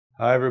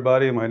Hi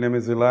everybody, my name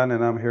is Ilan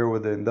and I'm here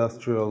with the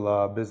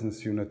Industrial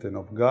Business Unit in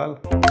OGI.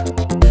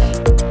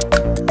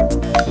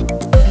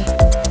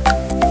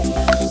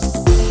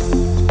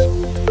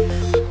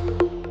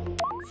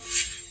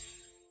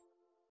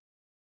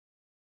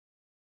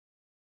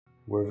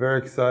 We're very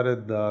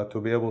excited to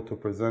be able to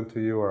present to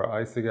you our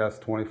EyeCGas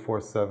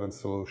 24/7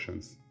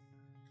 solutions.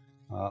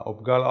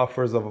 OGI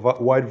offers a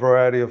wide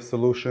variety of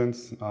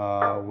solutions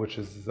which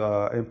is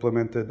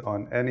implemented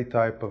on any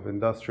type of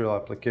industrial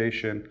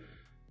application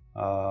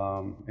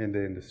in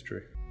the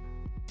industry.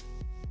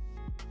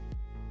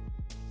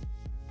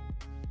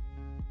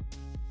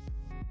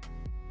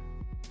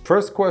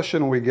 First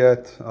question we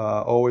get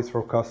always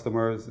from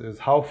customers is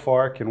how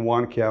far can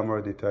one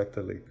camera detect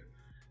a leak?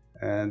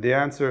 And the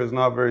answer is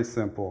not very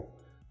simple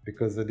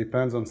because it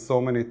depends on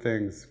so many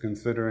things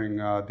considering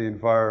the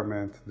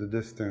environment, the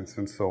distance,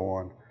 and so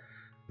on.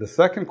 The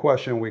second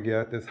question we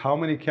get is how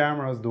many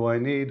cameras do I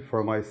need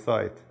for my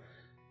site?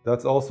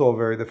 That's also a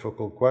very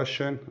difficult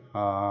question,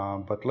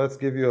 but let's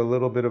give you a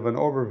little bit of an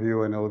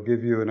overview and it'll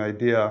give you an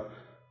idea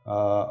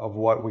of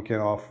what we can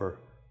offer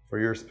for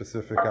your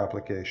specific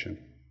application.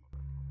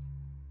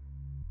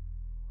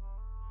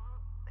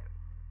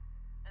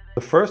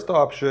 The first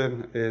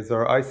option is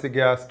our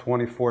EyeCGas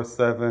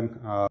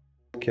 24/7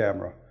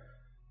 camera.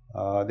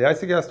 The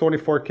EyeCGas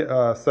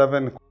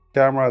 24/7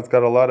 camera has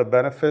got a lot of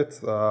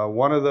benefits.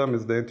 One of them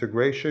is the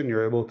integration.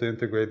 You're able to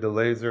integrate the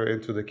laser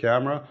into the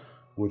camera,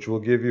 which will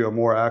give you a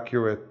more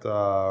accurate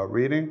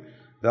reading.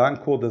 The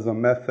uncooled is a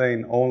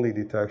methane only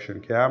detection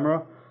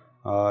camera.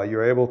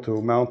 You're able to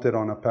mount it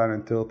on a pan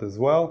and tilt as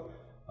well.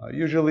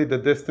 Usually the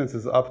distance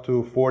is up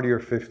to 40 or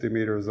 50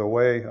 meters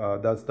away.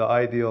 That's the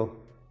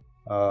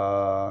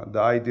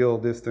ideal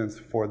distance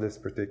for this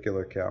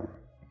particular camera.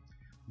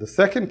 The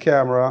second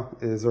camera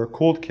is our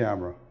cooled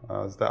camera.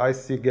 It's the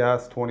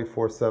EyeCGas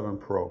 24/7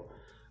 Pro.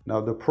 Now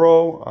the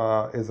Pro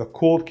is a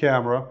cooled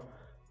camera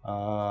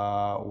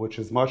which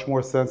is much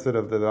more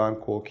sensitive than the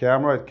uncooled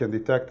camera. It can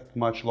detect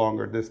much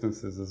longer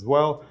distances as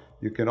well.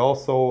 You can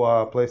also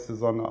place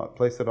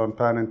it on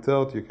pan and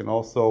tilt. You can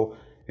also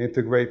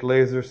integrate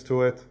lasers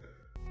to it.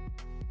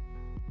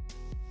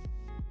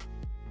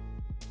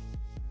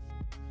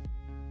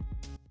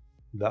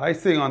 The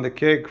icing on the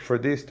cake for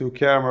these two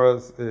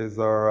cameras is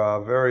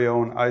our very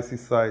own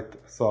EyeCSite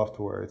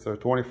software. It's our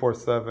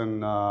 24/7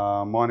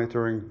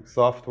 monitoring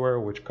software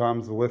which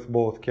comes with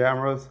both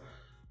cameras.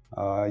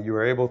 You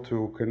are able to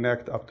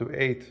connect up to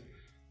 8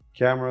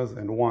 cameras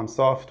in one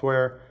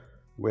software.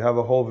 We have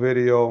a whole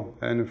video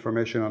and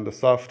information on the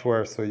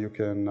software so you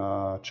can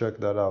check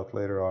that out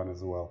later on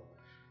as well.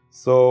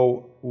 So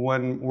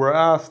when we're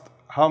asked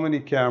how many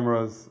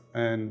cameras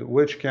and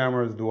which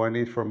cameras do I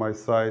need for my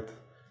site,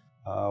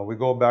 we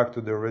go back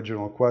to the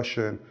original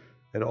question.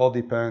 It all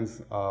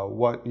depends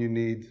what you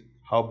need,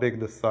 how big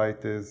the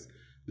site is.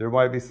 There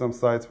might be some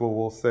sites where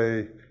we'll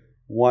say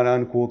one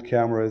uncooled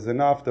camera is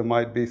enough. There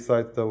might be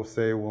sites that will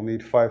say we'll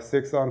need 5,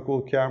 6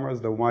 uncooled cameras.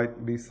 There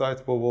might be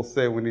sites where we'll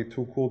say we need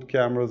 2 cooled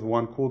cameras,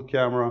 1 cooled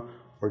camera,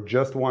 or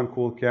just 1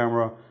 cooled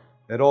camera.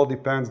 It all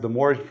depends. The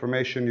more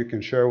information you can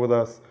share with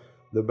us,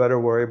 the better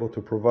we're able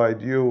to provide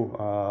you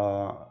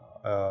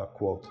a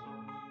quote.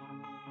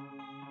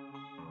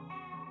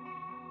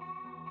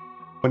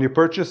 When you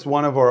purchase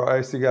one of our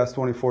EyeCGas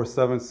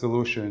 24/7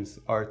 solutions,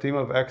 our team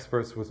of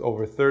experts with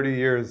over 30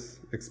 years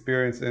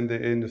experience in the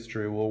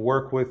industry will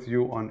work with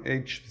you on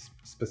each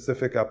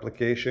specific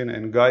application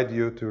and guide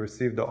you to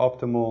receive the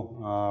optimal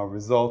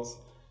results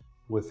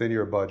within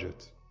your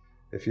budget.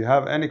 If you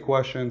have any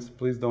questions,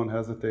 please don't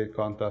hesitate.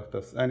 Contact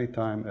us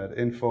anytime at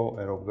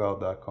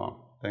info@ogil.com.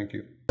 Thank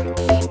you.